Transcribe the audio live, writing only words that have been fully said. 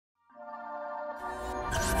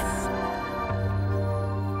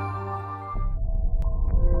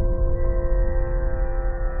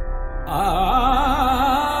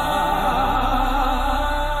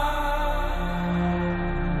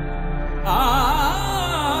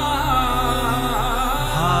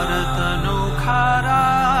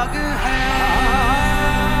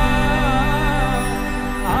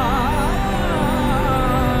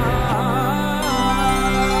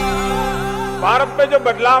में जो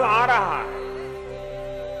बदलाव आ रहा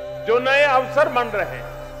है, जो नए अवसर बन रहे हैं,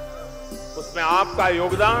 उसमें आपका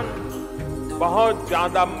योगदान बहुत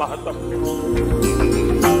ज्यादा महत्वपूर्ण है।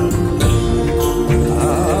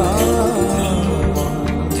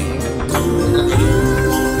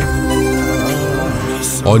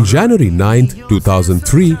 On January 9th,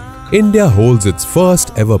 2003, India holds its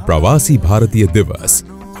first ever Pravasi Bharatiya Divas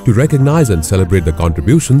to recognize and celebrate the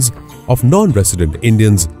contributions of non-resident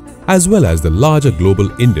Indians as well as the larger global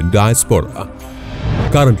Indian diaspora,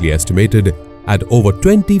 currently estimated at over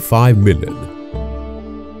 25 million.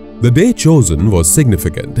 The day chosen was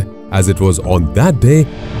significant as it was on that day,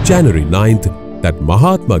 January 9th, that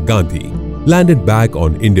Mahatma Gandhi landed back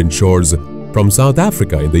on Indian shores from South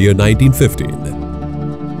Africa in the year 1915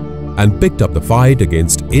 and picked up the fight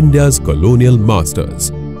against India's colonial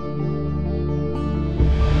masters.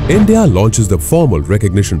 India launches the formal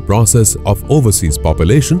recognition process of overseas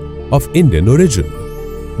population of Indian origin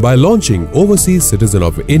by launching Overseas Citizen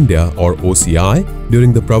of India or OCI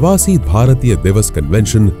during the Pravasi Bharatiya Divas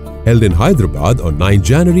convention held in Hyderabad on 9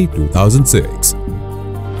 January 2006.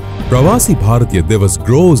 Pravasi Bharatiya Divas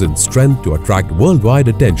grows in strength to attract worldwide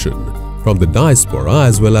attention from the diaspora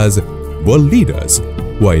as well as world leaders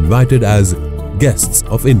who are invited as guests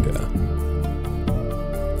of India.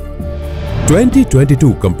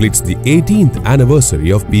 2022 completes the 18th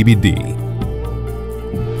anniversary of PBD.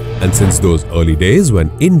 And since those early days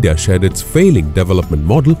when India shed its failing development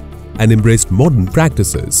model and embraced modern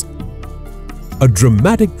practices, a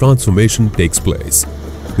dramatic transformation takes place.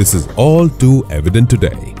 This is all too evident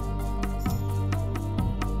today.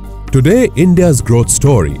 Today, India's growth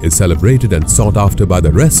story is celebrated and sought after by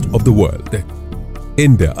the rest of the world.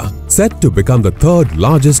 India, set to become the third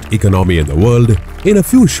largest economy in the world in a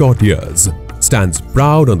few short years, stands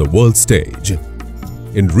proud on the world stage.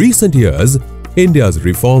 In recent years, India's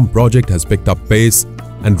reform project has picked up pace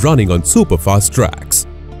and running on super fast tracks,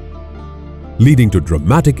 leading to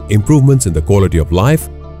dramatic improvements in the quality of life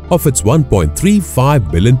of its 1.35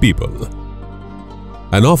 billion people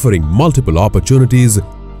and offering multiple opportunities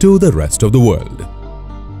to the rest of the world.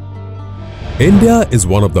 India is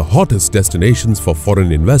one of the hottest destinations for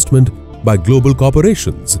foreign investment by global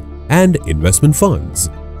corporations and investment funds.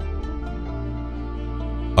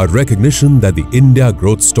 A recognition that the India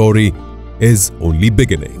growth story is only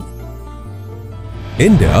beginning.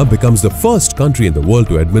 India becomes the first country in the world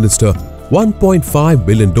to administer 1.5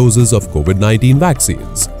 billion doses of COVID-19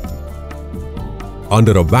 vaccines.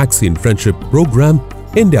 Under a vaccine friendship program,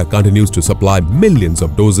 India continues to supply millions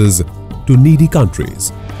of doses to needy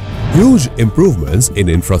countries. Huge improvements in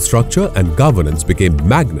infrastructure and governance became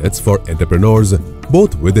magnets for entrepreneurs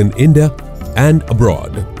both within India and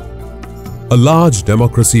abroad. A large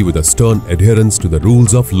democracy with a stern adherence to the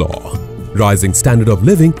rules of law, rising standard of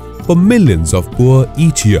living for millions of poor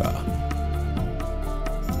each year.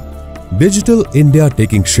 Digital India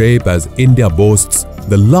taking shape as India boasts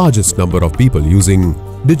the largest number of people using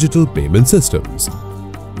digital payment systems.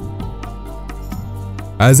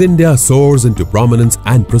 As India soars into prominence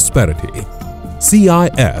and prosperity,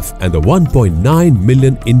 CIF and the 1.9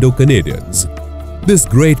 million Indo-Canadians, this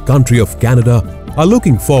great country of Canada, are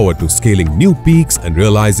looking forward to scaling new peaks and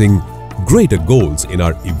realizing greater goals in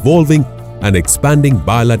our evolving and expanding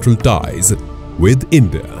bilateral ties with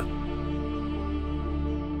India.